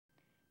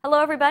Hello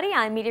everybody,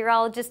 I'm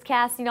meteorologist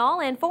Cassie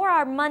Nall, and for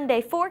our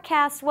Monday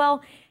forecast,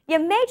 well, you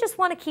may just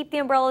want to keep the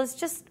umbrellas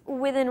just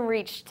within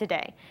reach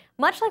today.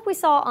 Much like we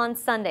saw on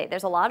Sunday,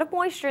 there's a lot of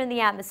moisture in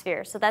the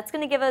atmosphere, so that's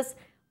going to give us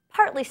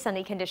partly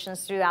sunny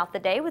conditions throughout the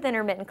day with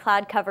intermittent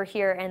cloud cover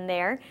here and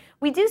there.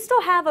 We do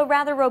still have a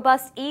rather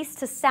robust east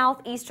to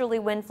southeasterly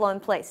wind flow in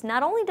place.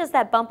 Not only does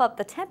that bump up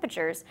the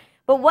temperatures,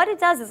 but what it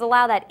does is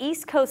allow that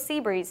east coast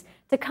sea breeze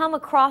to come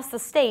across the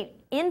state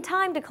in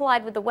time to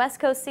collide with the west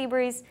coast sea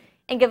breeze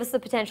and give us the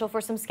potential for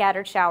some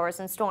scattered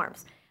showers and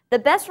storms. The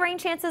best rain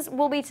chances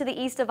will be to the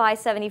east of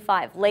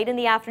I-75 late in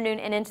the afternoon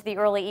and into the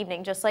early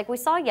evening, just like we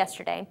saw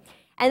yesterday.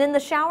 And then the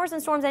showers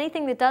and storms,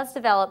 anything that does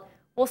develop,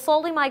 will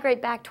slowly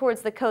migrate back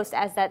towards the coast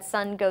as that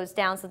sun goes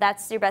down. So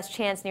that's your best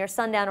chance near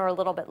sundown or a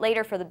little bit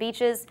later for the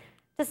beaches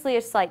to see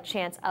a slight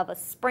chance of a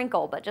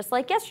sprinkle. But just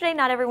like yesterday,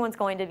 not everyone's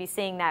going to be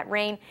seeing that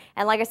rain.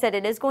 And like I said,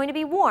 it is going to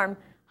be warm.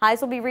 Highs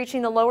will be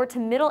reaching the lower to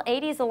middle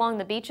 80s along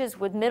the beaches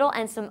with middle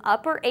and some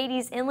upper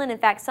 80s inland. In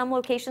fact, some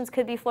locations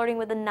could be flirting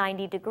with a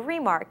 90-degree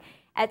mark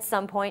at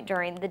some point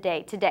during the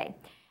day today.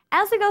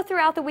 As we go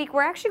throughout the week,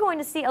 we're actually going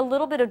to see a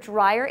little bit of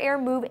drier air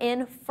move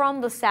in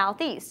from the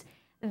southeast.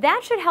 That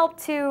should help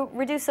to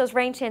reduce those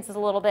rain chances a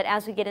little bit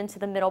as we get into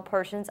the middle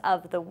portions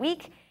of the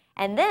week.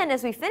 And then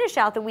as we finish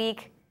out the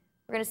week,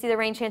 we're going to see the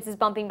rain chances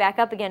bumping back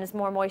up again as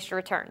more moisture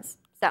returns.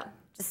 So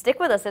just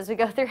stick with us as we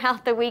go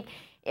throughout the week.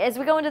 As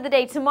we go into the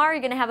day tomorrow, you're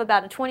going to have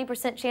about a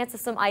 20% chance of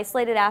some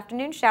isolated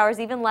afternoon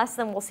showers, even less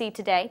than we'll see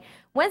today.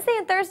 Wednesday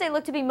and Thursday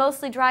look to be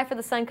mostly dry for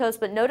the sun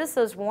coast, but notice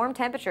those warm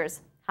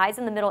temperatures. Highs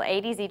in the middle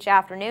 80s each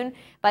afternoon.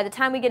 By the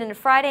time we get into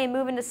Friday and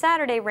move into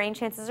Saturday, rain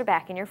chances are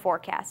back in your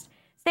forecast.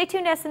 Stay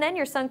tuned to SNN,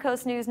 your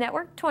Suncoast News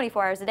Network,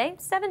 24 hours a day,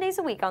 7 days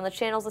a week on the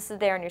channels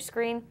listed there on your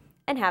screen.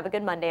 And have a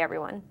good Monday,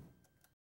 everyone.